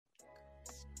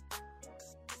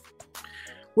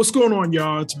What's going on,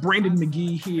 y'all? It's Brandon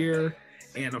McGee here.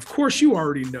 And of course, you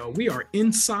already know we are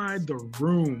inside the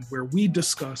room where we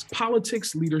discuss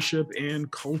politics, leadership,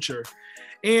 and culture.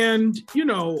 And,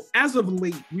 as of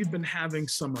late, we've been having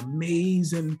some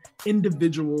amazing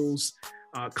individuals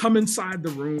come inside the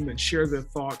room and share their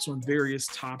thoughts on various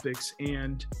topics.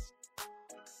 And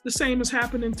the same is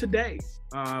happening today.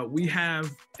 We have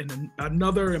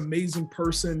another amazing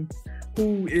person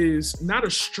who is not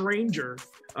a stranger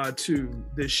to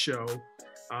this show.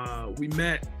 We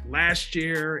met last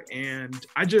year, and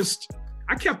I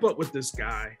kept up with this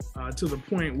guy to the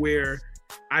point where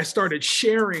I started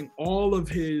sharing all of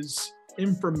his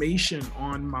information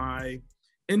on my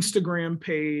Instagram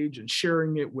page and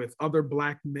sharing it with other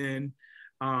Black men.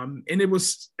 And it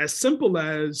was as simple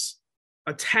as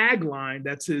a tagline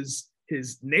that's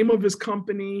his name of his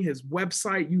company, his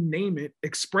website, you name it,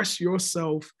 Express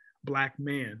Yourself, Black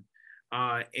Man.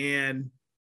 And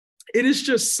it is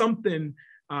just something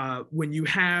when you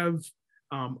have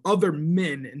other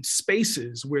men in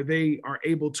spaces where they are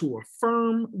able to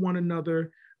affirm one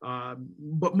another,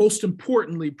 but most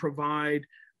importantly, provide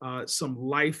some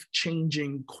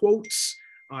life-changing quotes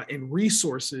and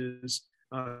resources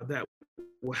that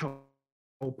will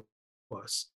help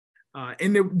us.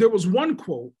 And there was one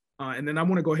quote, and then I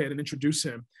want to go ahead and introduce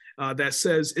him, that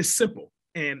says, "It's simple."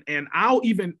 And I'll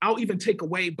even take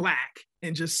away Black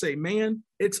and just say, man,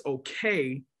 it's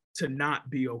okay to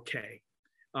not be okay.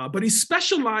 But he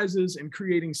specializes in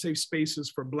creating safe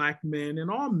spaces for Black men and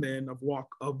all men of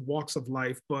walks of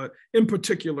life, but in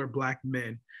particular Black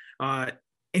men. And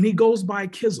he goes by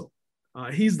Kizzle.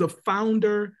 He's the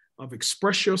founder of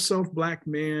Express Yourself, Black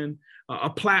Man, a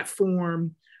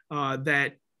platform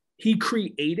that he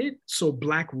created so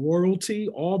Black royalty,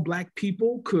 all Black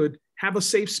people, could have a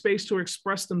safe space to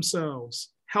express themselves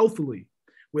healthily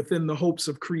within the hopes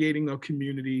of creating a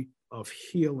community of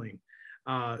healing.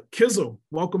 Kizzle,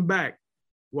 welcome back.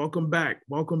 Welcome back.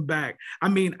 Welcome back. I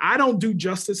mean, I don't do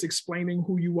justice explaining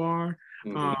who you are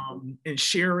and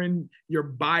sharing your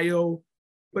bio,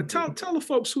 but tell the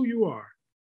folks who you are.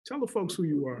 Tell the folks who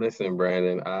you are. Listen,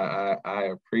 Brandon, I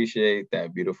appreciate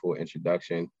that beautiful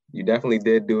introduction. You definitely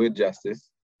did do it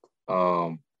justice.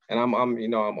 And I'm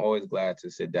always glad to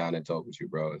sit down and talk with you,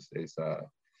 bro. It's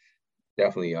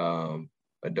definitely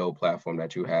a dope platform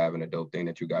that you have and a dope thing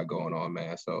that you got going on,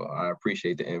 man. So I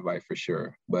appreciate the invite for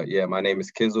sure. But yeah, my name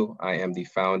is Kizzle. I am the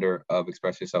founder of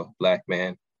Express Yourself, Black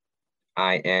Man.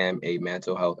 I am a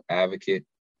mental health advocate.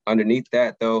 Underneath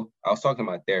that, though, I was talking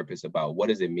to my therapist about what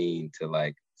does it mean to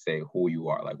like say who you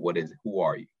are, like who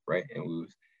are you, right? And we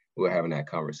were having that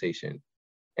conversation,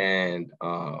 and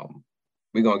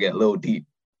we're gonna get a little deep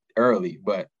early,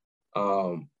 but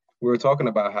we were talking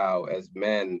about how as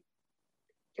men,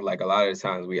 like a lot of the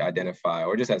times we identify,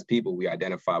 or just as people, we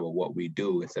identify with what we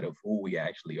do instead of who we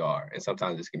actually are. And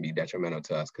sometimes this can be detrimental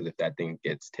to us because if that thing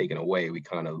gets taken away, we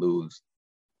kind of lose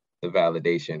the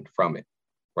validation from it,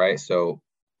 right? So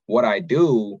what I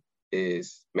do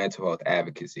is mental health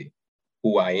advocacy.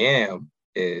 Who I am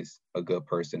is a good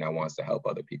person that wants to help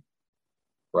other people,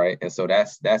 right? And so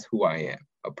that's who I am,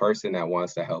 a person that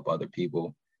wants to help other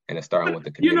people, and it's starting with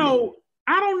the community.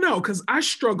 I don't know, because I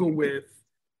struggle with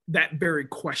that very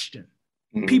question.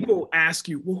 Mm-hmm. People ask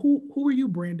you, well, who are you,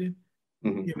 Brandon?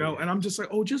 Mm-hmm. And I'm just like,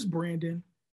 oh, just Brandon.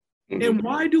 Mm-hmm. And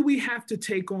why do we have to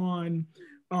take on,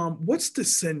 what's the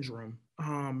syndrome?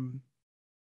 I'm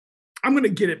going to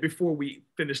get it before we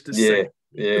finish this segment.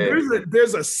 Yeah.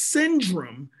 There's a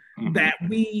syndrome that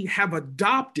we have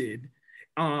adopted.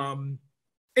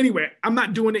 Anyway, I'm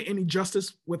not doing it any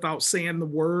justice without saying the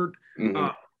word.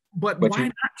 But why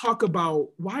not talk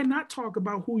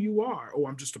about who you are? Oh,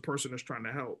 I'm just a person that's trying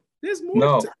to help. There's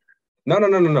more.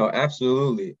 No.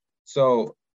 Absolutely.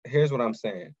 So here's what I'm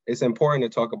saying. It's important to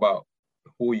talk about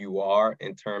who you are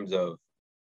in terms of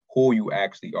who you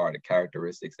actually are, the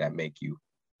characteristics that make you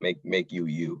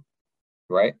you,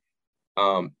 right?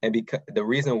 And because the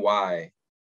reason why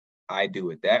I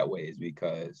do it that way is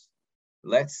because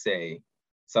let's say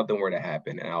something were to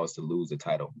happen and I was to lose the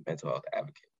title mental health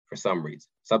advocate for some reason.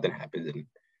 Something happens and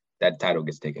that title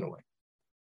gets taken away.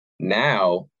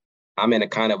 Now I'm in a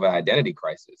kind of an identity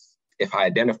crisis if I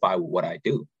identify with what I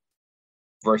do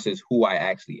versus who I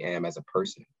actually am as a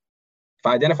person. If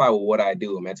I identify with what I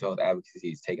do, mental health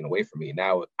advocacy is taken away from me.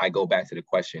 Now I go back to the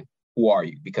question, who are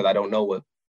you? Because I don't know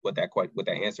what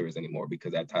that answer is anymore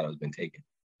because that title has been taken.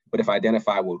 But if I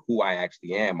identify with who I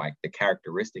actually am, like the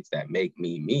characteristics that make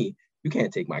me me, you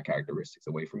can't take my characteristics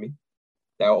away from me.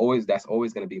 That's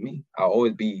always going to be me. I'll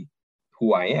always be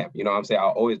who I am. You know what I'm saying?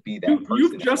 I'll always be that person.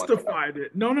 You've justified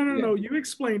it. No. You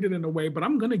explained it in a way, but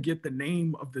I'm gonna get the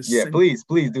name of this. Yeah, syndrome.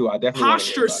 please do. I definitely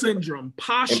posture syndrome.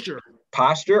 Posture.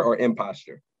 Posture or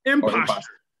imposture?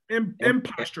 Imposture.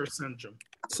 Imposture syndrome.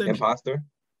 Imposter.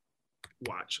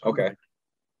 Watch. Okay.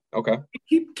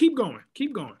 Keep going.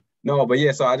 Keep going. No, but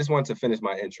yeah. So I just wanted to finish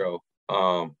my intro.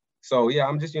 So yeah,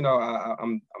 I'm just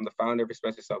I'm the founder of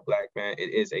Express Yourself Black Man.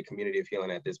 It is a community of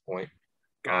healing at this point.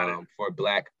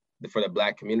 For the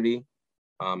Black community,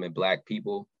 and Black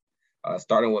people,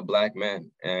 starting with Black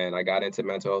men. And I got into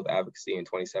mental health advocacy in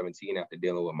 2017 after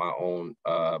dealing with my own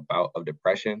bout of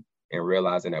depression and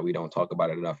realizing that we don't talk about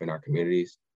it enough in our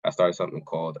communities. I started something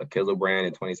called Achilles Brand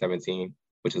in 2017,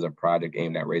 which is a project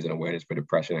aimed at raising awareness for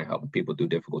depression and helping people through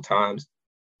difficult times.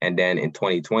 And then in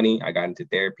 2020, I got into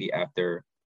therapy after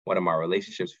one of my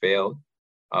relationships failed.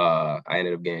 I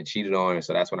ended up getting cheated on. And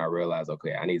so that's when I realized,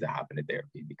 okay, I need to hop into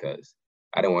therapy because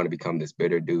I didn't want to become this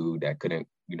bitter dude that couldn't,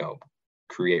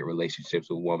 create relationships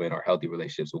with women or healthy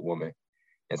relationships with women.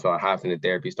 And so I hopped into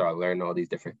therapy, started learning all these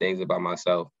different things about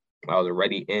myself. I was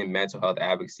already in mental health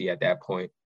advocacy at that point,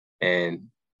 and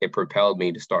it propelled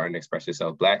me to start an Express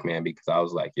Yourself Black Man because I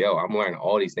was like, yo, I'm learning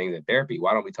all these things in therapy.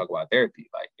 Why don't we talk about therapy?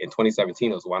 Like in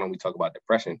 2017, it was, why don't we talk about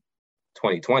depression?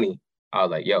 2020, I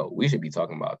was like, yo, we should be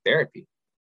talking about therapy.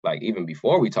 Like even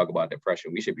before we talk about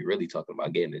depression, we should be really talking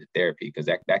about getting into therapy because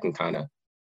that can kind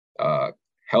of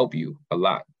help you a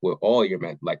lot with all your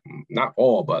not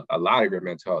all, but a lot of your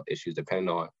mental health issues, depending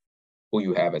on who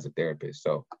you have as a therapist.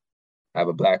 So I have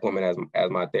a Black woman as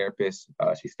my therapist.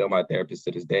 She's still my therapist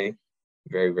to this day.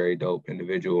 Very, very dope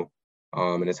individual.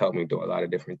 And it's helped me do a lot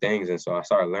of different things. And so I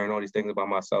started learning all these things about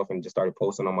myself and just started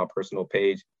posting on my personal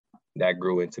page. That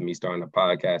grew into me starting a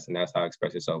podcast. And that's how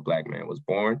Express Yourself Black Man was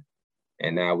born.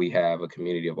 And now we have a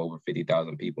community of over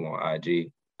 50,000 people on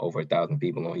IG, over 1,000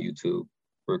 people on YouTube.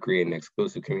 We're creating an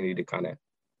exclusive community to kind of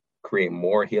create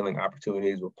more healing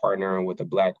opportunities. We're partnering with a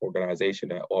Black organization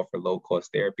that offer low-cost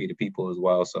therapy to people as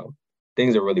well. So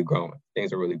things are really growing.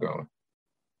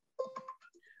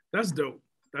 That's dope.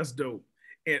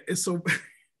 And it's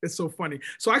so funny.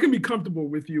 So I can be comfortable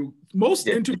with you. Most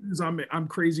interviews I'm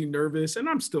crazy nervous, and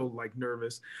I'm still like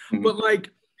nervous. Mm-hmm. But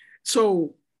like,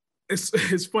 so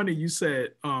it's funny you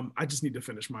said, I just need to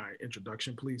finish my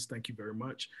introduction, please. Thank you very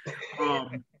much.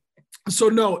 So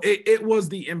no, it was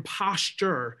the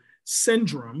imposter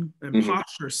syndrome,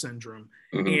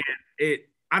 mm-hmm. And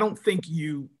I don't think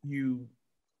you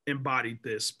embodied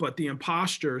this, but the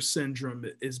imposter syndrome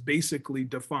is basically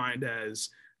defined as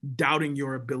doubting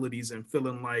your abilities and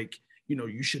feeling like,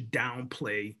 you should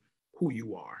downplay who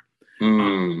you are.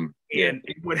 And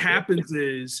what happens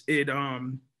is it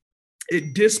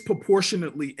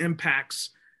disproportionately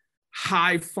impacts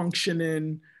high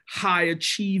functioning, high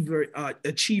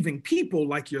achieving people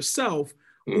like yourself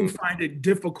who find it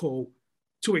difficult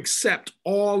to accept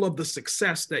all of the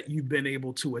success that you've been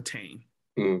able to attain.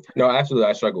 No, absolutely.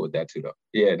 I struggle with that too, though.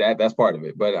 Yeah, that's part of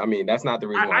it. But I mean, that's not the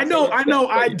reason why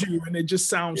I do. And it just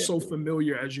sounds so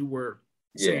familiar as you were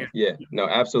saying. Yeah. No,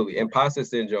 absolutely. Imposter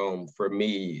syndrome for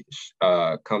me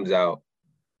comes out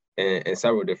in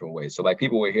several different ways. So like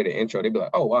people will hear the intro, they'd be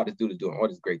like, oh, wow, this dude is doing all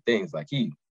these great things. Like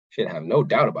he should have no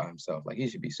doubt about himself. Like he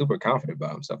should be super confident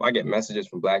about himself. I get messages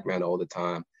from Black men all the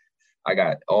time. I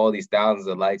got all these thousands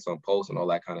of likes on posts and all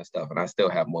that kind of stuff. And I still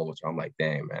have moments where I'm like,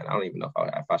 dang, man, I don't even know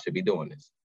if I should be doing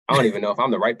this. I don't even know if I'm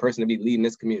the right person to be leading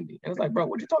this community. And it's like, bro,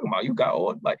 what you talking about? You got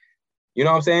all, like, you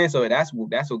know what I'm saying? So that's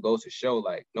what goes to show,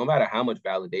 like, no matter how much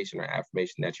validation or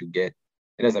affirmation that you get,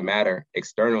 it doesn't matter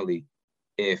externally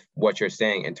if what you're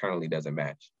saying internally doesn't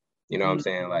match. You know what I'm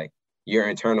saying? Like, your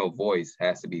internal voice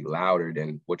has to be louder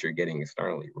than what you're getting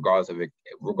externally, regardless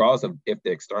of if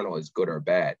the external is good or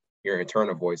bad. Your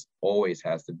internal voice always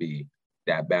has to be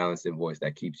that balancing voice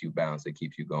that keeps you balanced, that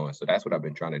keeps you going. So that's what I've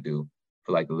been trying to do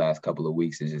for like the last couple of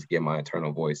weeks, is just get my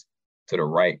internal voice to the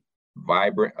right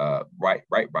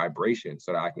vibration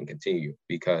so that I can continue,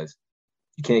 because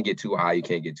you can't get too high, you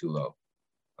can't get too low.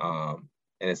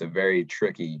 And it's a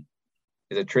tricky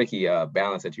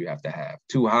balance that you have to have.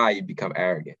 Too high, you become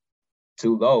arrogant.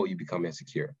 Too low, you become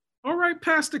insecure. All right,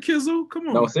 Pastor Kizzle, come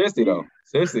on. No, seriously though,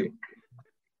 seriously.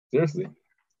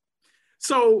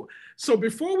 So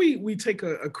before we take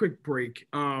a quick break,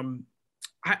 I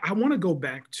want to go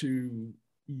back to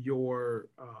your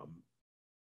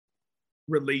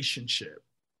relationship,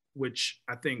 which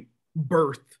I think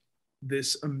birthed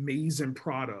this amazing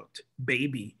product,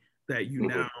 baby, that you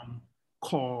now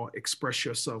call Express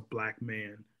Yourself Black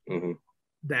Man,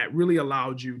 that really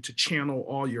allowed you to channel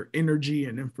all your energy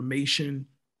and information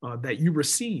that you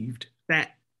received,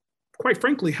 that quite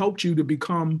frankly helped you to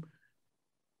become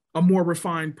a more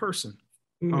refined person.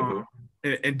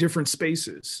 in different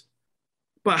spaces.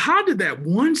 But how did that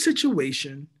one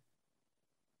situation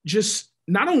just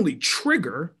not only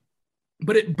trigger,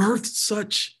 but it birthed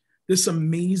such this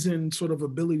amazing sort of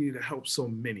ability to help so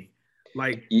many?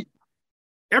 Like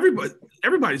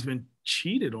everybody's been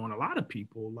cheated on, a lot of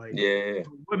people. Like,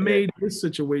 what made this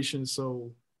situation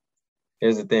so?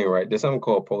 Here's the thing, right? There's something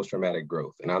called post-traumatic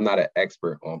growth, and I'm not an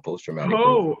expert on post-traumatic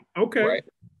growth. Oh, okay. Right?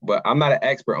 But I'm not an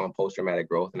expert on post-traumatic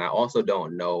growth, and I also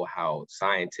don't know how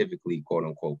scientifically, quote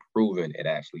unquote, proven it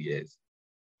actually is.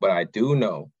 But I do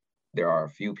know there are a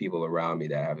few people around me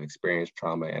that have experienced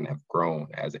trauma and have grown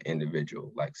as an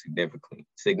individual, like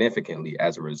significantly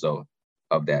as a result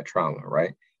of that trauma,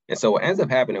 right? And so what ends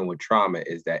up happening with trauma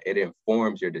is that it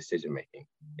informs your decision-making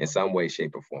in some way,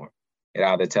 shape, or form. It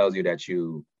either tells you that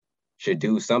you should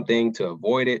do something to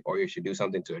avoid it, or you should do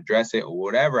something to address it, or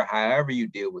whatever, however you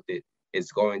deal with it,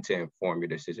 is going to inform your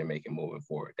decision-making moving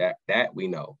forward. That we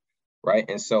know, right?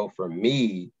 And so for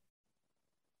me,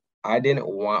 I didn't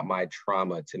want my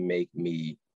trauma to make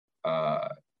me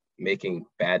making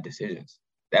bad decisions.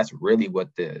 That's really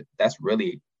the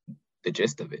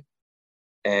gist of it.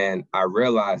 And I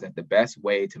realized that the best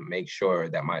way to make sure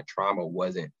that my trauma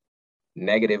wasn't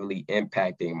negatively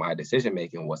impacting my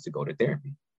decision-making was to go to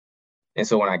therapy. And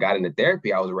so when I got into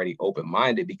therapy, I was already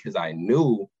open-minded because I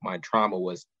knew my trauma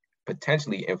was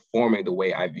potentially informing the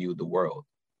way I viewed the world.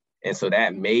 And so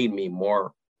that made me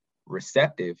more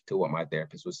receptive to what my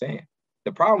therapist was saying.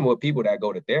 The problem with people that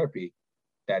go to therapy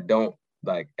that don't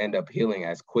like end up healing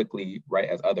as quickly, right,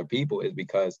 as other people is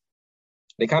because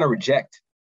they kind of reject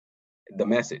the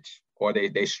message, or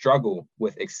they struggle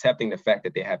with accepting the fact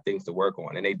that they have things to work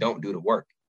on and they don't do the work.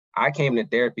 I came to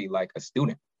therapy like a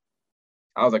student.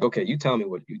 I was like, okay, you tell me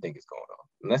what you think is going on,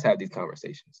 and let's have these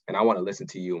conversations. And I want to listen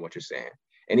to you and what you're saying.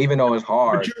 And even though it's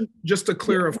hard, just to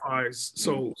clarify,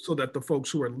 so that the folks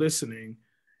who are listening,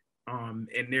 and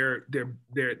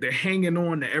they're hanging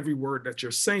on to every word that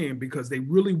you're saying because they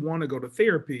really want to go to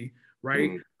therapy,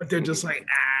 right? But they're just like,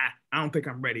 I don't think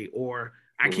I'm ready, or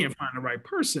I can't find the right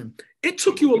person. It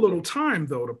took you a little time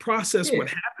though to process what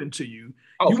happened to you.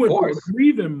 You went through a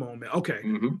grieving moment. Okay.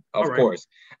 Of course.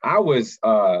 I was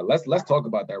let's talk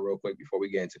about that real quick before we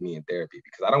get into me in therapy,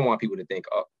 because I don't want people to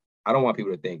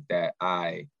think that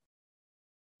I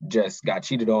just got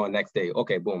cheated on next day.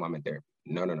 Okay, boom, I'm in therapy.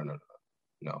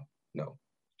 No.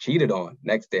 Cheated on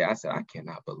next day. I said, I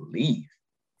cannot believe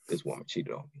this woman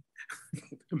cheated on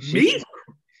me.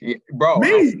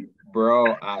 Me?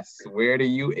 Bro, I swear to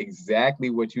you, exactly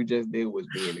what you just did was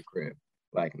be in the crib.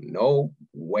 Like, no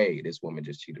way this woman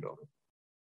just cheated on me.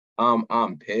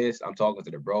 I'm pissed. I'm talking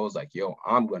to the bros like, yo,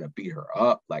 I'm gonna beat her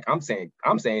up. Like, I'm saying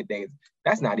things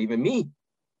that's not even me.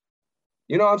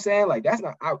 You know what I'm saying? Like,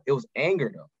 it was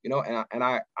anger though, you know, and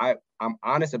I'm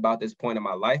honest about this point in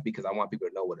my life because I want people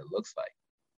to know what it looks like,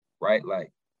 right?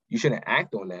 Like, you shouldn't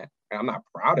act on that. And I'm not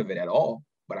proud of it at all,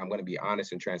 but I'm going to be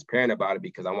honest and transparent about it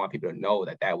because I want people to know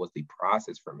that that was the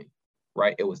process for me,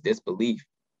 right? It was disbelief.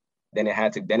 Then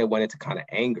it went into kind of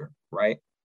anger, right?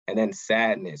 And then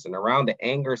sadness. And around the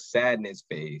anger, sadness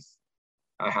phase,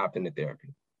 I hopped into therapy.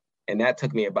 And that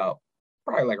took me about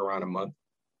probably like around a month.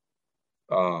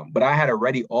 But I had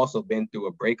already also been through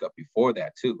a breakup before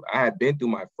that too. I had been through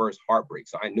my first heartbreak,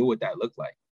 so I knew what that looked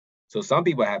like. So some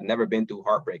people have never been through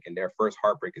heartbreak, and their first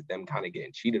heartbreak is them kind of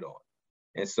getting cheated on.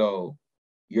 And so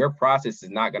your process is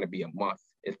not going to be a month.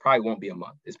 It probably won't be a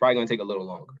month. It's probably going to take a little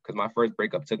longer because my first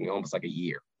breakup took me almost like a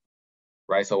year,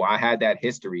 right? So I had that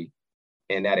history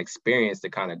and that experience to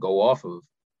kind of go off of,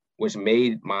 which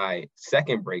made my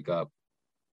second breakup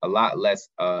a lot less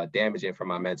damaging for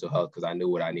my mental health because I knew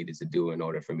what I needed to do in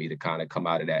order for me to kind of come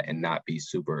out of that and not be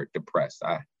super depressed.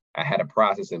 I had a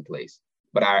process in place,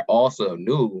 but I also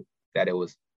knew that it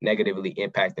was negatively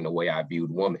impacting the way I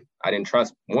viewed women. I didn't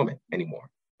trust women anymore.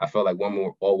 I felt like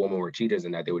all women were cheaters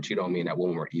and that they would cheat on me and that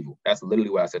women were evil. That's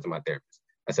literally what I said to my therapist.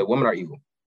 I said, women are evil.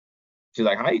 She's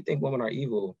like, how do you think women are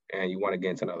evil and you want to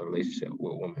get into another relationship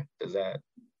with a woman? Does that?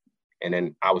 And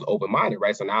then I was open-minded,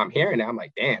 right? So now I'm hearing that. I'm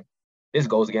like, damn, this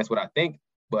goes against what I think,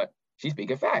 but she's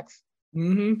speaking facts.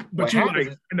 Mm-hmm. But you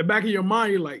like, in the back of your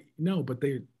mind, you're like, no, but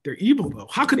they're evil though.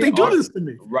 How could they do this to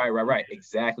me? Right.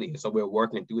 Exactly. And so we're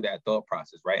working through that thought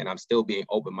process, right? And I'm still being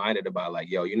open-minded about like,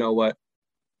 yo, you know what?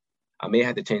 I may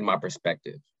have to change my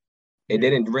perspective. It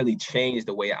didn't really change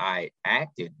the way I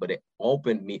acted, but it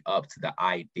opened me up to the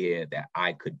idea that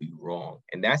I could be wrong.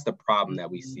 And that's the problem that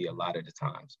we see a lot of the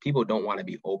times. People don't want to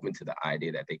be open to the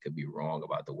idea that they could be wrong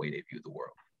about the way they view the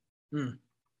world.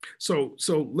 So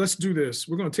let's do this.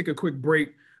 We're going to take a quick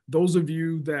break. Those of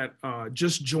you that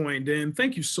just joined in,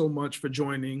 thank you so much for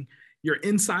joining. You're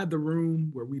inside the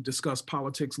room where we discuss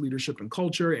politics, leadership, and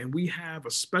culture. And we have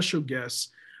a special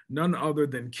guest, none other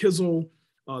than Kizzle,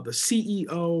 the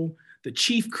CEO, the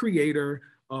chief creator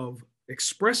of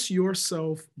Express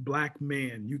Yourself Black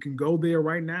Man. You can go there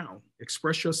right now,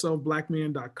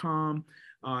 expressyourselfblackman.com,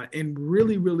 and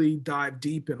really, really dive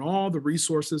deep in all the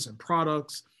resources and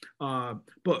products.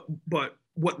 But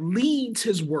what leads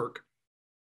his work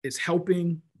is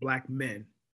helping Black men,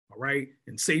 all right,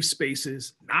 in safe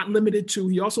spaces, not limited to.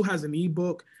 He also has an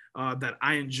ebook that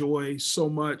I enjoy so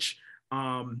much.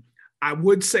 I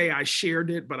would say I shared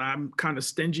it, but I'm kind of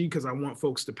stingy because I want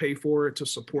folks to pay for it to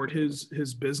support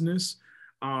his business.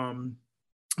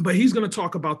 But he's going to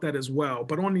talk about that as well.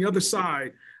 But on the other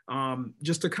side,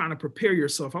 just to kind of prepare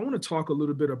yourself, I want to talk a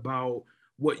little bit about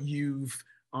what you've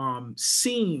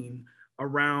seen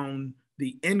around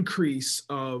the increase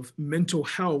of mental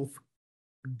health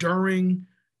during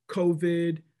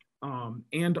COVID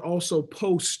and also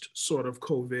post sort of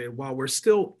COVID while we're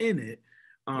still in it.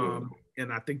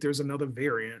 And I think there's another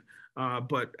variant,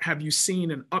 but have you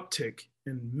seen an uptick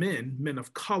in men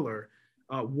of color,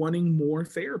 wanting more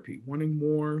therapy, wanting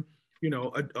more,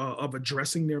 of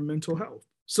addressing their mental health?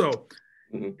 So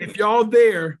if y'all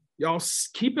there, y'all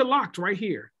keep it locked right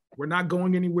here. We're not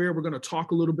going anywhere. We're going to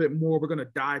talk a little bit more. We're going to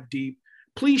dive deep.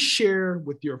 Please share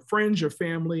with your friends, your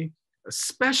family,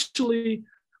 especially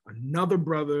another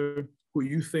brother who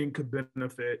you think could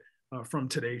benefit from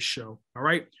today's show. All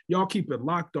right. Y'all keep it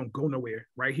locked. Don't go nowhere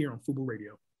right here on FUBU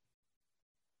Radio.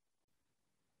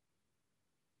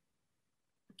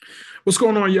 What's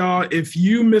going on, y'all? If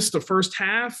you missed the first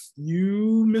half,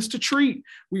 you missed a treat.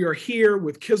 We are here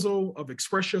with Kizzle of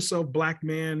Express Yourself Black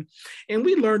Man, and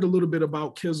we learned a little bit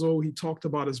about Kizzle. He talked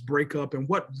about his breakup and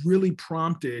what really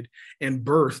prompted and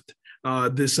birthed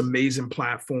this amazing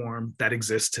platform that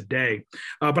exists today.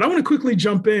 But I want to quickly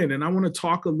jump in, and I want to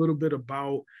talk a little bit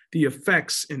about the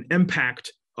effects and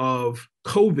impact of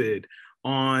COVID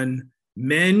on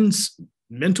men's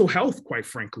mental health, quite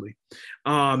frankly.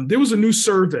 There was a new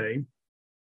survey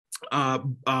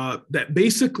that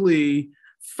basically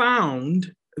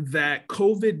found that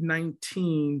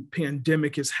COVID-19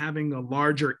 pandemic is having a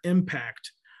larger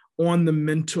impact on the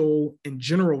mental and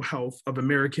general health of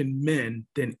American men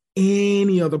than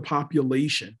any other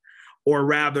population, or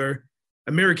rather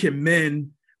American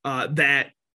men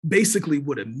that basically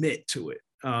would admit to it.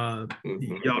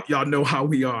 Y'all know how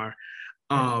we are.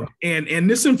 And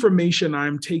this information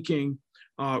I'm taking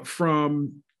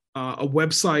from a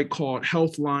website called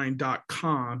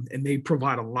healthline.com, and they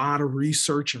provide a lot of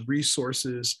research and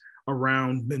resources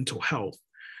around mental health.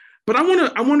 But I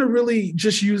want to really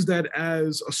just use that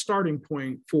as a starting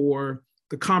point for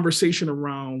the conversation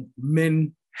around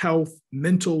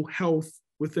mental health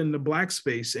within the Black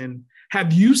space. And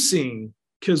have you seen,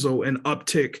 Kizzle, an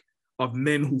uptick of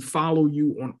men who follow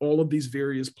you on all of these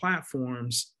various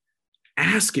platforms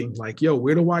asking like, yo,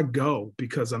 where do I go?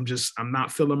 Because I'm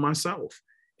not feeling myself.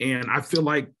 And I feel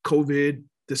like COVID,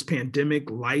 this pandemic,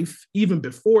 life, even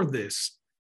before this,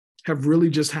 have really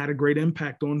just had a great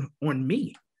impact on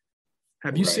me.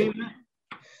 Have you seen that?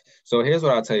 So here's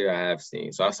what I'll tell you I have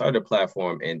seen. So I started a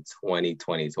platform in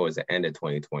 2020, towards the end of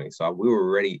 2020. So we were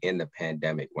already in the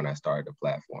pandemic when I started the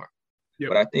platform. Yep.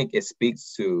 But I think it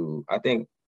speaks to,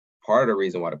 part of the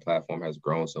reason why the platform has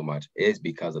grown so much is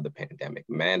because of the pandemic.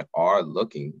 Men are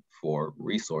looking for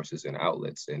resources and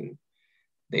outlets, and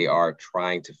they are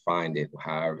trying to find it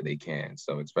however they can.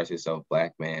 So Express Yourself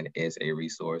Black Man is a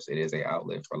resource. It is an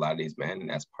outlet for a lot of these men. And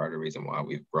that's part of the reason why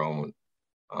we've grown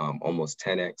almost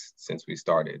 10x since we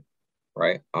started,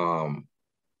 right?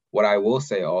 What I will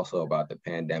say also about the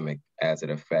pandemic as it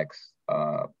affects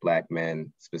Black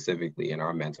men specifically in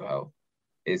our mental health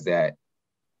is that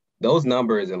those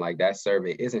numbers and like that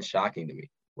survey isn't shocking to me,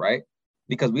 right?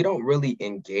 Because we don't really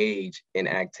engage in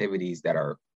activities that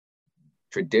are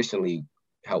traditionally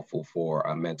helpful for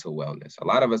our mental wellness. A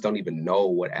lot of us don't even know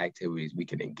what activities we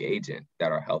can engage in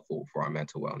that are helpful for our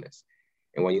mental wellness.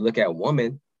 And when you look at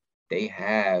women, they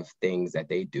have things that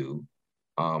they do.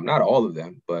 Not all of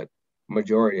them, but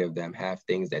majority of them have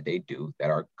things that they do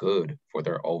that are good for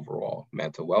their overall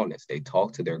mental wellness. They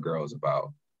talk to their girls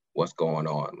about what's going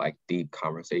on, like deep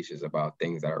conversations about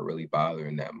things that are really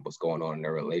bothering them, what's going on in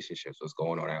their relationships, what's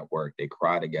going on at work. They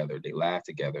cry together, they laugh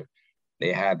together.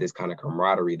 They have this kind of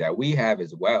camaraderie that we have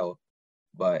as well,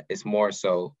 but it's more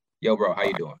so, yo, bro, how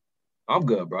you doing? I'm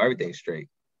good, bro, everything's straight.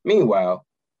 Meanwhile,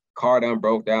 car done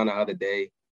broke down the other day.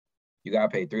 You got to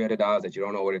pay $300 that you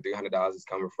don't know where the $300 is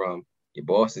coming from. Your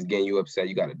boss is getting you upset.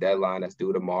 You got a deadline that's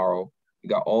due tomorrow. You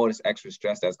got all this extra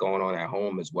stress that's going on at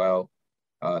home as well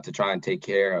to try and take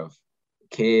care of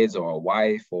kids or a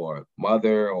wife or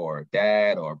mother or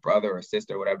dad or brother or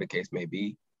sister, whatever the case may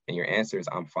be, and your answer is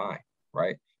I'm fine,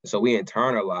 right? So we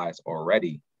internalize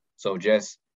already. So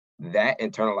just that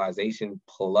internalization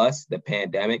plus the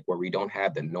pandemic where we don't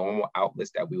have the normal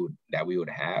outlets that we would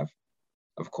have,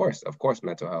 of course,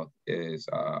 mental health is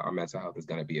our mental health is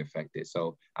going to be affected.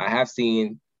 So I have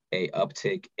seen a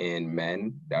uptick in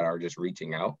men that are just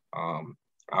reaching out.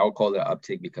 I would call it an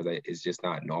uptick because it's just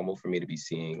not normal for me to be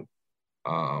seeing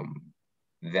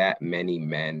that many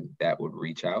men that would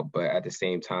reach out. But at the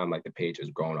same time, like the page has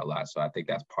grown a lot. So I think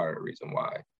that's part of the reason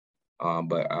why.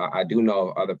 But I do know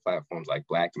of other platforms like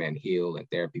Black Men Heal and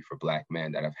Therapy for Black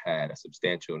Men that have had a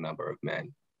substantial number of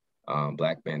men,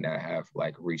 Black men that have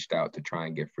like reached out to try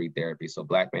and get free therapy. So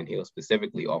Black Men Heal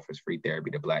specifically offers free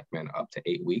therapy to Black men up to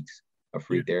 8 weeks of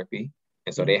free therapy.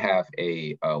 And so they have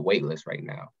a wait list right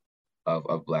now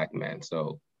of Black men.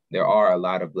 So there are a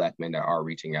lot of Black men that are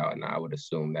reaching out, and I would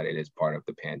assume that it is part of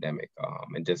the pandemic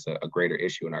and just a greater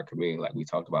issue in our community, like we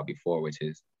talked about before, which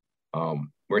is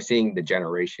we're seeing the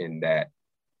generation that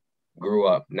grew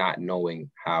up not knowing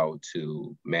how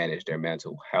to manage their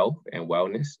mental health and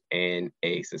wellness in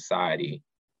a society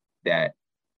that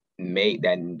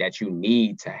you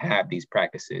need to have these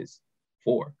practices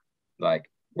for. Like,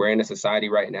 we're in a society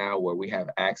right now where we have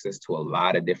access to a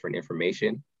lot of different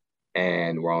information,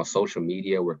 and we're on social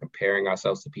media, we're comparing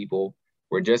ourselves to people.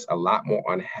 We're just a lot more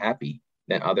unhappy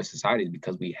than other societies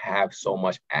because we have so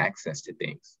much access to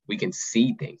things. We can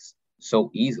see things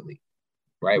so easily,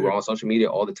 right? Yeah. We're on social media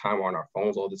all the time, we're on our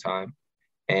phones all the time,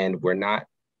 and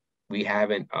we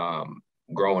haven't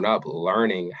grown up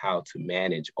learning how to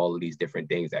manage all of these different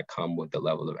things that come with the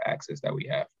level of access that we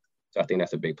have. So I think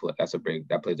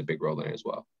that plays a big role in it as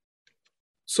well.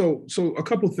 So a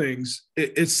couple things.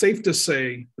 It's safe to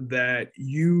say that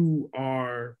you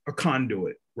are a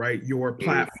conduit, right? Your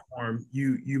platform,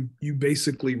 you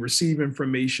basically receive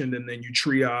information and then you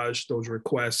triage those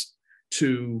requests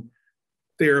to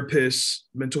therapists,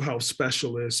 mental health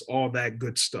specialists, all that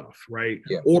good stuff, right?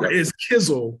 Yeah, or is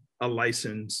Kizzle a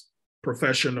licensed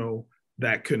professional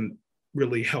that can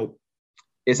really help?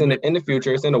 It's in the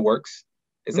future. It's in the works.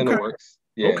 It's in the works.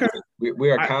 Yeah, okay.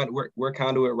 We're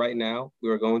conduit right now. We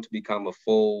are going to become a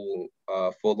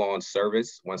full-on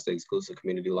service once the exclusive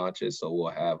community launches. So we'll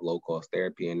have low-cost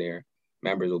therapy in there.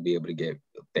 Members will be able to get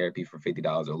therapy for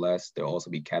 $50 or less. There'll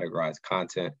also be categorized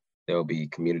content. There'll be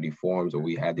community forums where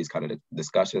we have these kind of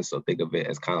discussions. So think of it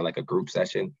as kind of like a group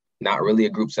session. Not really a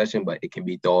group session, but it can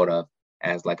be thought of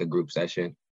as like a group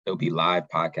session. There'll be live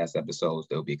podcast episodes.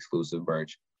 There'll be exclusive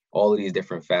merch. All of these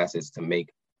different facets to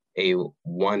make a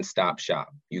one-stop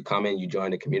shop. You come in, you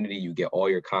join the community, you get all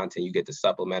your content, you get the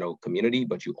supplemental community,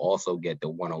 but you also get the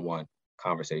one-on-one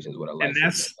conversations with a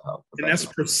licensed mental health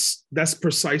professional. That's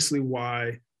precisely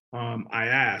why I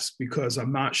asked, because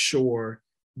I'm not sure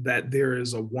that there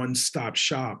is a one-stop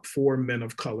shop for men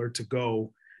of color to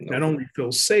go, not only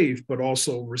feel safe, but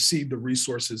also receive the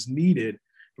resources needed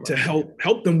to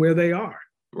help them where they are.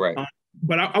 Right.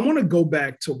 But I want to go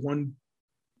back to one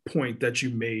point that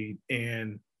you made,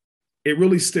 and it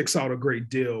really sticks out a great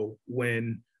deal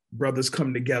when brothers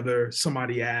come together,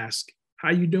 somebody asks, how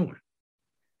you doing?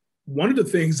 One of the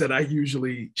things that I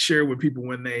usually share with people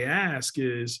when they ask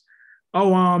is, I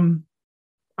don't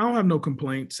have no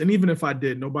complaints. And even if I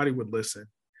did, nobody would listen.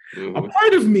 Mm-hmm.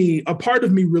 A part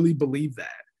of me really believed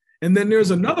that. And then there's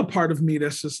another part of me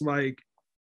that's just like,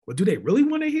 well, do they really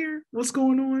want to hear what's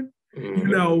going on?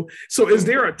 Mm-hmm. So is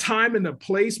there a time and a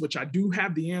place, which I do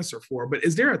have the answer for, but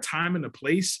is there a time and a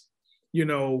place,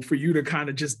 for you to kind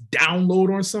of just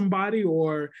download on somebody,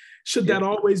 or should that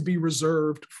always be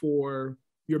reserved for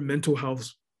your mental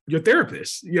health, your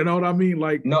therapist? You know what I mean?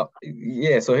 Like, no,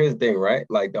 yeah. So here's the thing, right?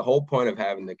 Like, the whole point of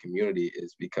having the community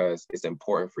is because it's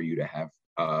important for you to have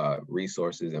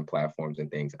resources and platforms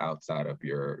and things outside of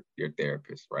your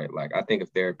therapist, right? Like, I think of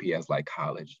therapy as like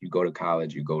college. You go to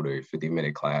college, you go to a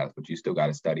 50-minute class, but you still got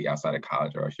to study outside of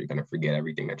college, or else you're going to forget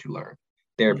everything that you learned.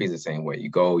 Therapy is the same way. You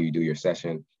go, you do your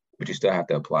session, but you still have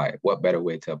to apply it. What better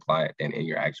way to apply it than in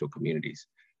your actual communities?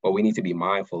 But we need to be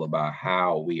mindful about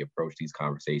how we approach these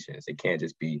conversations. It can't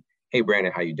just be, hey,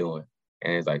 Brandon, how you doing?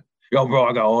 And it's like, yo, bro,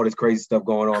 I got all this crazy stuff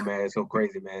going on, man. It's so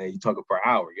crazy, man. You talking for an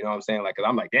hour, you know what I'm saying? Like, cause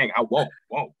I'm like, dang, whoa.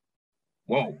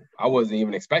 I wasn't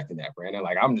even expecting that, Brandon.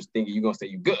 Like, I'm just thinking you're gonna say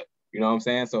you good, you know what I'm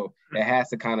saying? So it has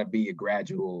to kind of be a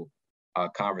gradual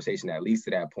conversation that leads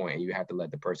to that point. And you have to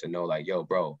let the person know, like, yo,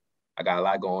 bro, I got a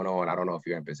lot going on. I don't know if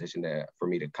you're in a position for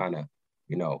me to kind of,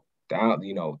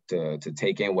 to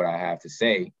take in what I have to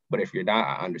say. But if you're not,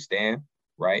 I understand,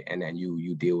 right? And then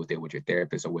you deal with it with your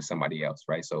therapist or with somebody else,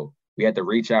 right? So we have to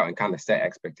reach out and kind of set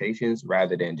expectations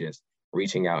rather than just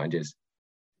reaching out and just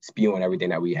spewing everything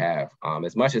that we have.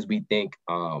 As much as we think,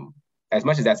 as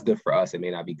much as that's good for us, it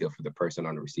may not be good for the person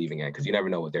on the receiving end, because you never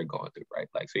know what they're going through, right?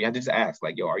 Like, so you have to just ask,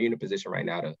 like, yo, are you in a position right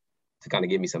now to kind of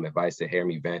give me some advice, to hear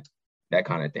me vent, that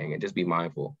kind of thing, and just be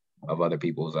mindful of other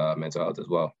people's mental health as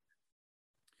well.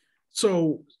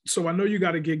 So I know you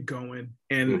got to get going,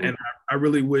 and I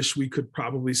really wish we could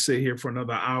probably sit here for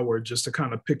another hour just to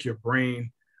kind of pick your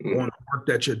brain on the work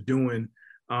that you're doing.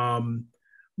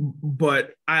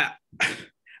 But I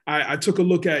took a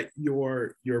look at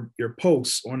your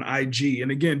posts on IG,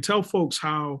 and again, tell folks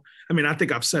how. I mean, I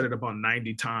think I've said it about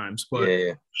 90 times, but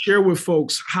share with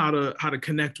folks how to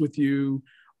connect with you,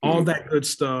 all that good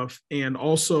stuff, and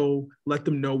also let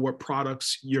them know what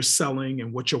products you're selling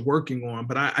and what you're working on.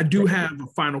 But I do have a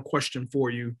final question for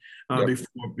you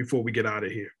before we get out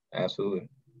of here. Absolutely.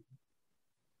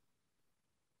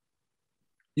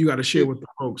 You got to share with the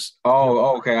folks.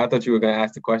 Oh, okay. I thought you were going to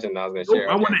ask the question. I was going to share.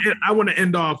 I want to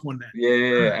end off on that.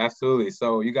 Yeah, absolutely.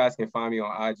 So you guys can find me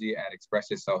on IG at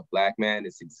Express Yourself Black Man.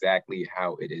 It's exactly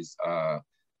how it is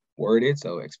worded.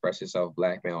 So Express Yourself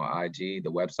Black Man on IG.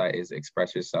 The website is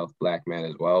Express Yourself Black Man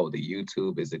as well. The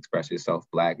YouTube is Express Yourself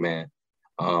Black Man.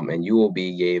 And you will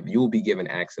be given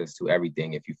access to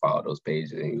everything if you follow those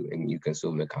pages and you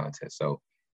consume the content. So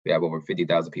we have over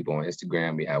 50,000 people on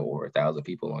Instagram. We have over 1,000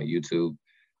 people on YouTube.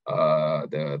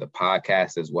 The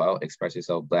podcast as well, Express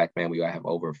Yourself Black Man. We have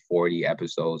over 40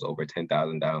 episodes, over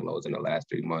 10,000 downloads in the last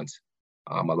 3 months.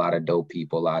 A lot of dope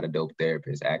people, a lot of dope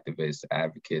therapists, activists,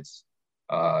 advocates,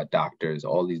 doctors,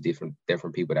 all these different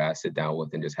people that I sit down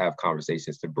with and just have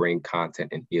conversations to bring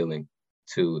content and healing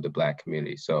to the Black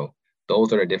community. So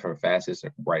those are the different facets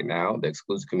right now. The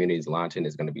exclusive community is launching.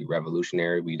 It's going to be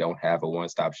revolutionary. We don't have a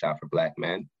one-stop shop for Black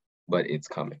men, but it's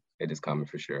coming. It is coming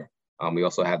for sure. We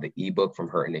also have the ebook From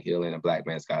Hurting to Healing, A Black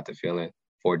Man's Guide to Feeling,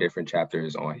 4 different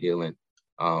chapters on healing.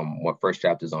 First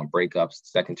chapter is on breakups,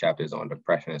 second chapter is on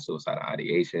depression and suicidal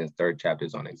ideations, third chapter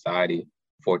is on anxiety,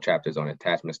 4th chapter is on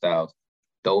attachment styles.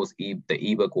 The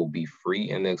ebook will be free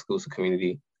in the exclusive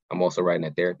community. I'm also writing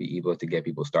a therapy ebook to get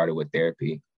people started with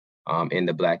therapy in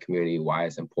the Black community, why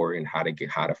it's important, how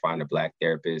to find a Black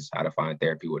therapist, how to find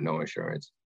therapy with no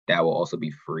insurance. That will also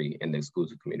be free in the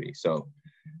exclusive community. So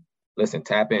listen,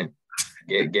 tap in.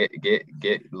 Get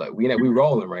like we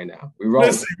rolling right now. We rolling.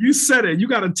 Listen, you said it. You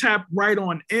got to tap right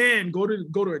on in. Go to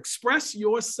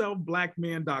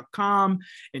expressyourselfblackman.com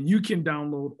and you can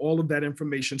download all of that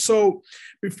information. So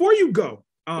before you go,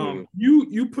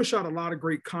 you push out a lot of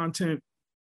great content,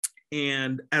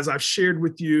 and as I've shared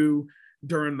with you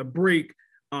during the break,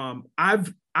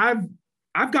 I've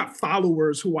got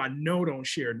followers who I know don't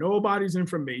share nobody's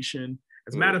information.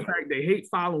 As a matter of fact, they hate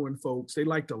following folks. They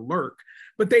like to lurk,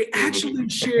 but they actually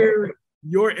share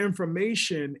your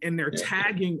information and they're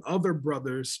tagging other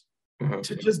brothers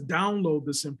to just download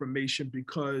this information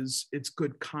because it's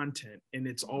good content and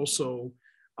it's also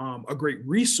a great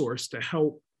resource to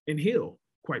help and heal,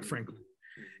 quite frankly.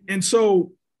 And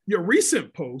so your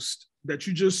recent post that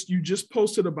you just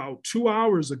posted about 2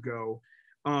 hours ago,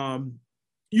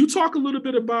 you talk a little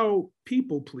bit about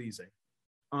people pleasing.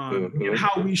 And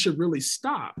how we should really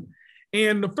stop.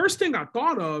 And the first thing I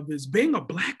thought of is being a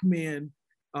Black man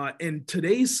in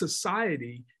today's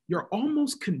society, you're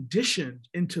almost conditioned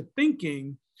into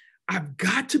thinking, I've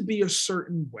got to be a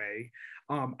certain way.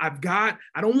 I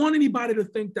don't want anybody to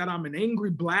think that I'm an angry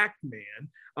Black man.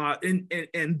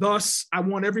 And thus I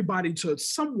want everybody to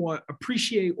somewhat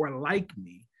appreciate or like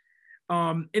me.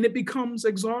 And it becomes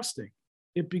exhausting.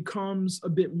 It becomes a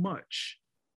bit much.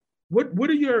 What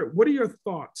are your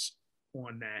thoughts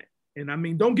on that? And I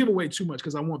mean, don't give away too much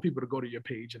because I want people to go to your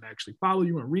page and actually follow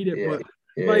you and read it.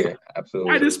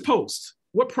 Absolutely. Why this post?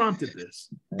 What prompted this?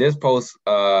 This post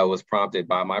was prompted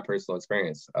by my personal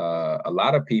experience. A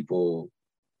lot of people,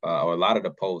 or a lot of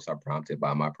the posts are prompted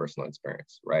by my personal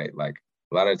experience, right? Like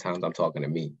a lot of the times I'm talking to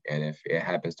me, and if it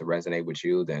happens to resonate with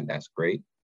you, then that's great.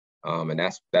 And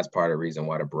that's part of the reason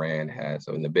why the brand has,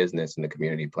 so in the business and the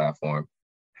community platform,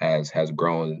 has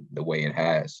grown the way it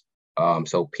has.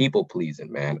 So people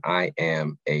pleasing, man, I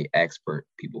am a expert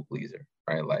people pleaser,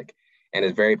 right? Like, and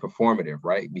it's very performative,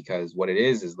 right? Because what it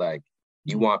is like,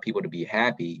 you want people to be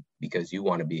happy because you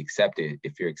want to be accepted.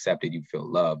 If you're accepted, you feel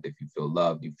loved. If you feel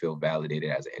loved, you feel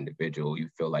validated as an individual. You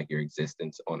feel like your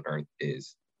existence on earth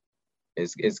is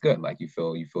good. Like you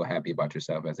feel happy about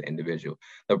yourself as an individual.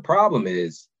 The problem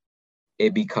is,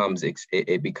 it becomes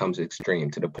extreme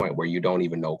to the point where you don't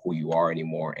even know who you are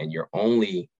anymore, and you're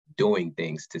only doing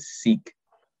things to seek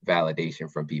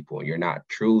validation from people. You're not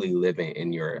truly living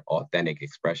in your authentic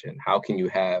expression. How can you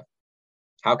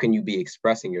be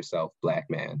expressing yourself, Black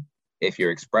man, if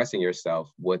you're expressing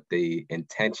yourself with the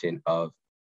intention of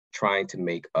trying to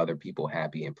make other people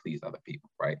happy and please other people,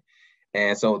 right?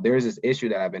 And so there's this issue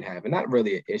that I've been having, not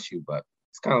really an issue, but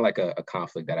it's kind of like a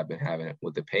conflict that I've been having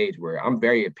with the page where I'm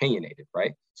very opinionated,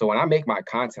 right? So when I make my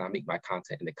content, I make my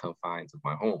content in the confines of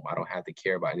my home. I don't have to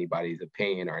care about anybody's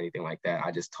opinion or anything like that.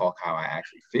 I just talk how I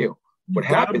actually feel. What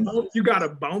happens? You gotta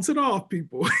bounce it off,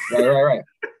 people. Right.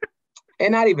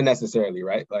 And not even necessarily,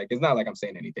 right? Like, it's not like I'm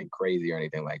saying anything crazy or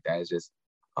anything like that. It's just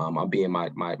I'm being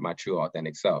my true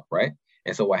authentic self, right?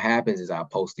 And so what happens is I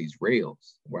post these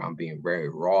reels where I'm being very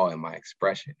raw in my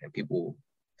expression, and people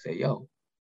say, yo,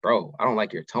 bro, I don't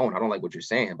like your tone. I don't like what you're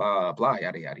saying, blah, blah, blah,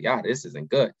 yada, yada, yada. This isn't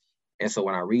good. And so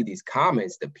when I read these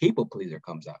comments, the people pleaser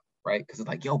comes out, right? Because it's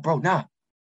like, yo, bro, nah,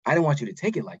 I didn't want you to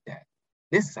take it like that.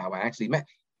 This is how I actually meant.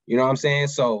 You know what I'm saying?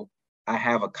 So I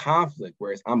have a conflict,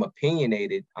 whereas I'm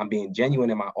opinionated, I'm being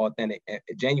genuine in my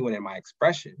genuine in my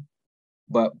expression,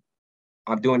 but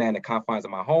I'm doing that in the confines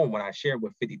of my home. When I share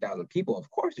with 50,000 people, of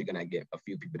course you're gonna get a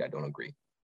few people that don't agree,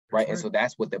 right? And so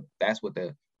that's what the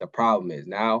problem is.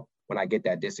 Now, when I get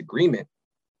that disagreement,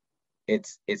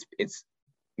 it's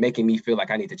making me feel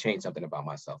like I need to change something about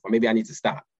myself, or maybe I need to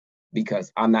stop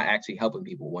because I'm not actually helping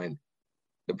people when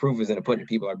the proof is in the pudding.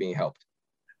 People are being helped.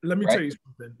 Let me tell you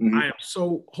something. Mm-hmm. I am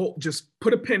so just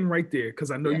put a pin right there because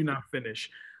I know you're not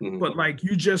finished. Mm-hmm. But like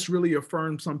you just really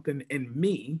affirmed something in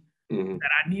me that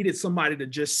I needed somebody to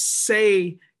just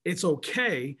say it's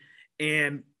okay.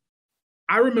 And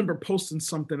I remember posting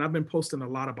something. I've been posting a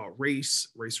lot about race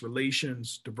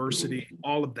relations, diversity,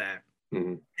 all of that.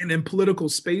 Mm-hmm. And in political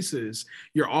spaces,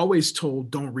 you're always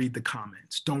told, don't read the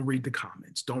comments. Don't read the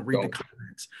comments. Don't read the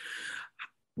comments.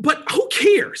 But who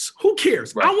cares? Who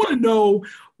cares? Right. I want to know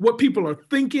what people are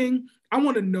thinking. I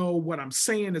want to know what I'm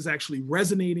saying is actually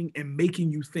resonating and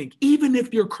making you think, even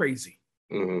if you're crazy.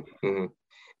 Mm-hmm. Mm-hmm.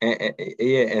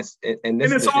 And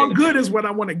it's all good is what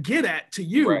I want to get at to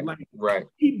you. Right.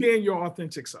 Keep being your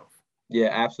authentic self. Yeah,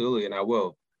 absolutely. And I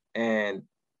will. And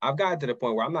I've gotten to the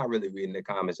point where I'm not really reading the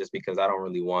comments just because I don't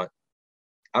want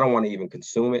to even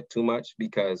consume it too much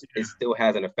because it still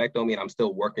has an effect on me and I'm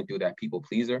still working through that people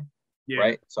pleaser. Yeah.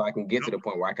 Right. So I can get to the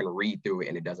point where I can read through it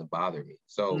and it doesn't bother me.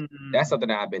 So that's something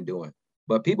that I've been doing.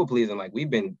 But people pleasing, like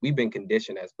we've been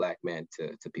conditioned as Black men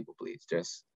to people please.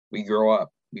 Just we grow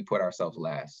up, we put ourselves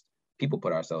last. People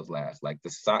put ourselves last. Like the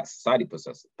society puts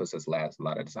us last a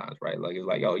lot of the times, right? Like it's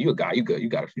like, yo, you a guy, you good, you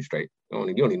got you straight.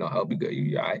 You don't need no help, you good,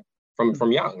 you all right.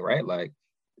 From young, right? Like,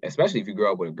 especially if you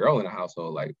grow up with a girl in a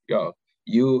household, like, yo,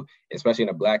 you, especially in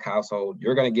a Black household,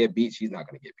 you're gonna get beat, she's not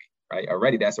gonna get beat,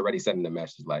 right? That's already sending the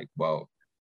message, like, well,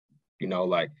 you know,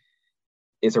 like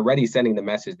it's already sending the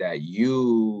message that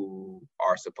you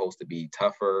are supposed to be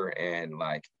tougher and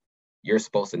like you're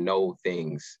supposed to know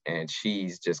things and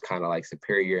she's just kind of like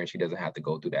superior and she doesn't have to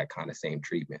go through that kind of same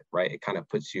treatment, right? It kind of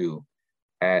puts you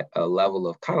at a level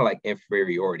of kind of like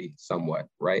inferiority somewhat,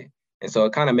 right? And so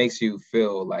it kind of makes you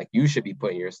feel like you should be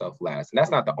putting yourself last. And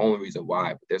that's not the only reason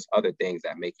why, but there's other things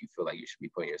that make you feel like you should be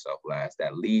putting yourself last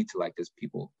that lead to like this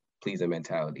people pleasing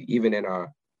mentality, even in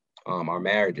our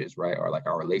marriages, right? Or like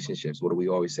our relationships. What do we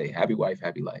always say? Happy wife,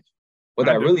 happy life.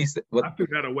 I threw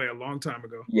that away a long time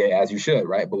ago. Yeah, as you should,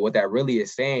 right? But what that really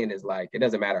is saying is like, it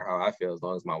doesn't matter how I feel as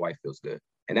long as my wife feels good.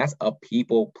 And that's a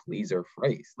people pleaser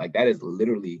phrase. Like that is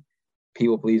literally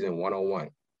people pleasing 101.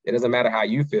 It doesn't matter how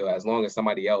you feel as long as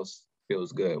somebody else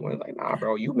feels good. When it's like, nah,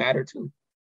 bro, you matter too.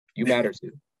 You matter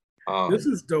too. This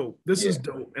is dope. This is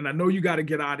dope. And I know you got to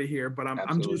get out of here, but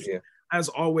I'm just, as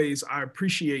always, I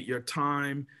appreciate your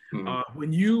time. Mm-hmm.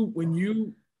 When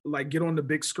you like get on the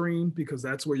big screen, because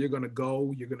that's where you're going to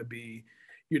go. You're going to be,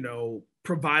 you know,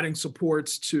 providing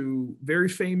supports to very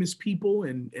famous people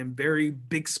in very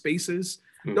big spaces.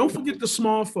 Mm-hmm. Don't forget the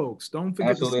small folks. Don't forget.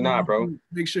 Absolutely not, bro. Folks.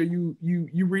 Make sure you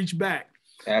reach back.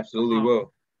 Absolutely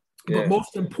will. Yeah. But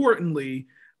most importantly,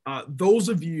 those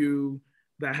of you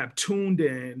that have tuned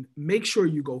in, make sure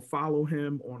you go follow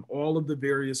him on all of the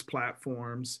various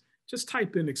platforms. Just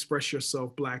type in Express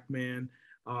Yourself Black Man.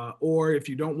 Or if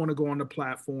you don't want to go on the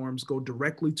platforms, go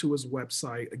directly to his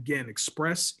website. Again,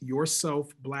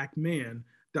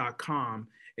 expressyourselfblackman.com,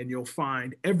 and you'll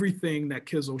find everything that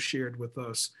Kizzo shared with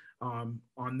us on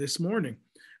this morning.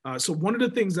 So one of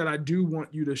the things that I do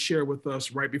want you to share with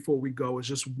us right before we go is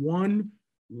just one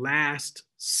last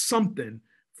something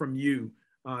from you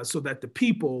so that the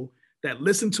people that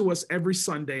listen to us every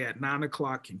Sunday at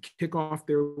 9:00 can kick off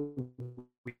their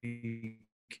week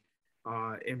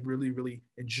and really, really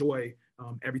enjoy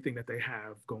everything that they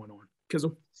have going on.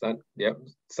 Kizzo?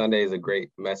 Sunday is a great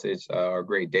message, or a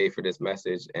great day for this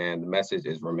message. And the message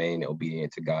is remain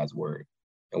obedient to God's word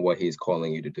and what he's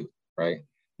calling you to do, right?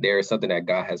 there is something that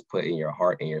God has put in your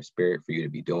heart and your spirit for you to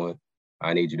be doing.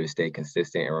 I need you to stay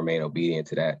consistent and remain obedient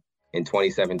to that. In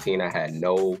 2017, I had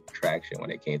no traction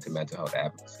when it came to mental health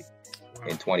advocacy. Wow.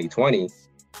 In 2020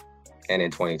 and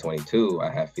in 2022, I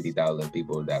have 50,000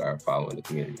 people that are following the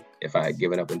community. If I had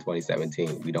given up in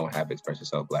 2017, we don't have Express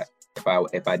Yourself Black.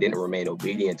 If I didn't remain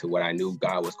obedient to what I knew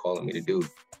God was calling me to do,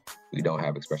 we don't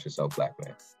have Express Yourself Black,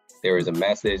 man. There is a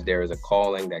message, there is a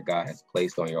calling that God has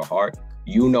placed on your heart.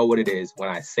 You know what it is. When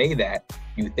I say that,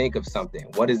 you think of something.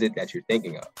 What is it that you're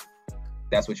thinking of?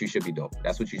 That's what you should be doing.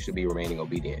 That's what you should be remaining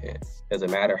obedient in.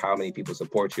 Doesn't matter how many people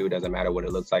support you. Doesn't matter what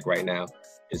it looks like right now.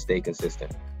 Just stay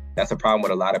consistent. That's a problem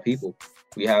with a lot of people.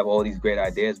 We have all these great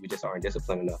ideas. We just aren't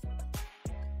disciplined enough.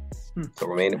 So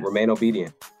remain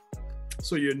obedient.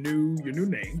 So your new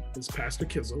name is Pastor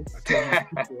Kizzle. I told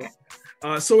you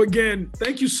before. So again,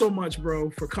 thank you so much, bro,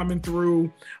 for coming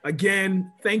through.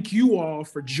 Again, thank you all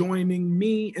for joining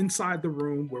me inside the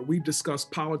room where we discuss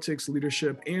politics,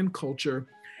 leadership, and culture.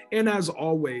 And as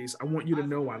always, I want you to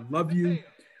know I love you.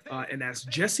 And as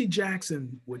Jesse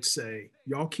Jackson would say,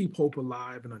 y'all keep hope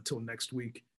alive. And until next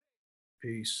week,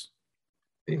 peace.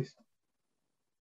 Peace.